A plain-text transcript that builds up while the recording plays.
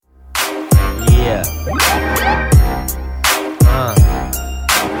Yeah.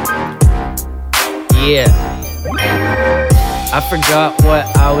 Yeah. I forgot what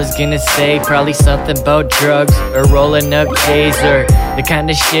I was gonna say. Probably something about drugs or rolling up J's, or the kind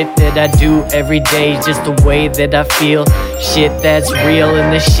of shit that I do every day. Just the way that I feel, shit that's real.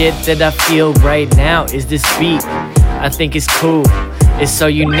 And the shit that I feel right now is this beat. I think it's cool, it's so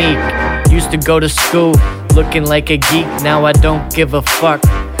unique. Used to go to school looking like a geek, now I don't give a fuck.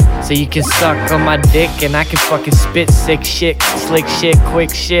 So you can suck on my dick and I can fucking spit sick shit, slick shit, quick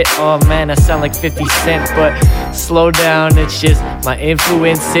shit. Oh man, I sound like 50 Cent, but slow down, it's just my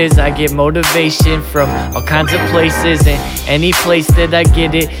influences. I get motivation from all kinds of places, and any place that I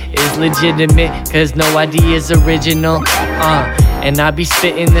get it is legitimate, cause no idea is original. And I be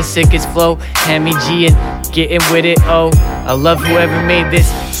spitting the sickest flow, Hammy G and getting with it. Oh, I love whoever made this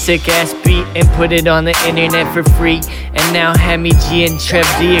sick ass beat and put it on the internet for free. And now Hammy G and Trev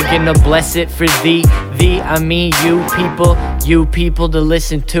D are gonna bless it for thee. I mean you people to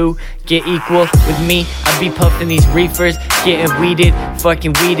listen to. Get equal with me, I be puffing these reefers, getting weeded,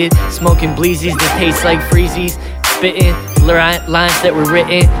 fucking weeded, smoking bleezies that taste like freezies. Spitting lines that were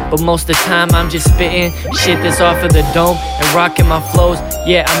written, but most of the time I'm just spitting shit that's off of the dome and rocking my flows.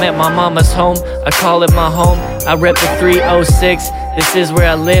 Yeah, I'm at my mama's home, I call it my home. I rep the 306, this is where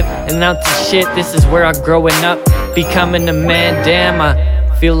I live. And out to shit, this is where I'm growing up, becoming a man. Damn, I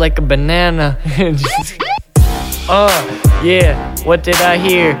feel like a banana. Yeah, what did I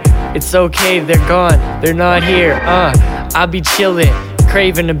hear? It's okay, they're gone, they're not here. I be chillin',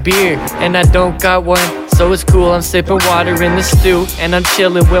 craving a beer, and I don't got one, so it's cool. I'm sipping water in the stew, and I'm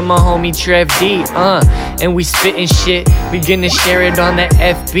chillin' with my homie Trev D. And we spittin' shit, we gonna share it on the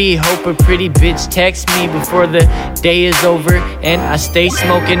FB. Hope a pretty bitch text me before the day is over, and I stay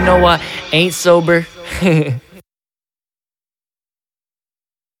smoking, no I ain't sober.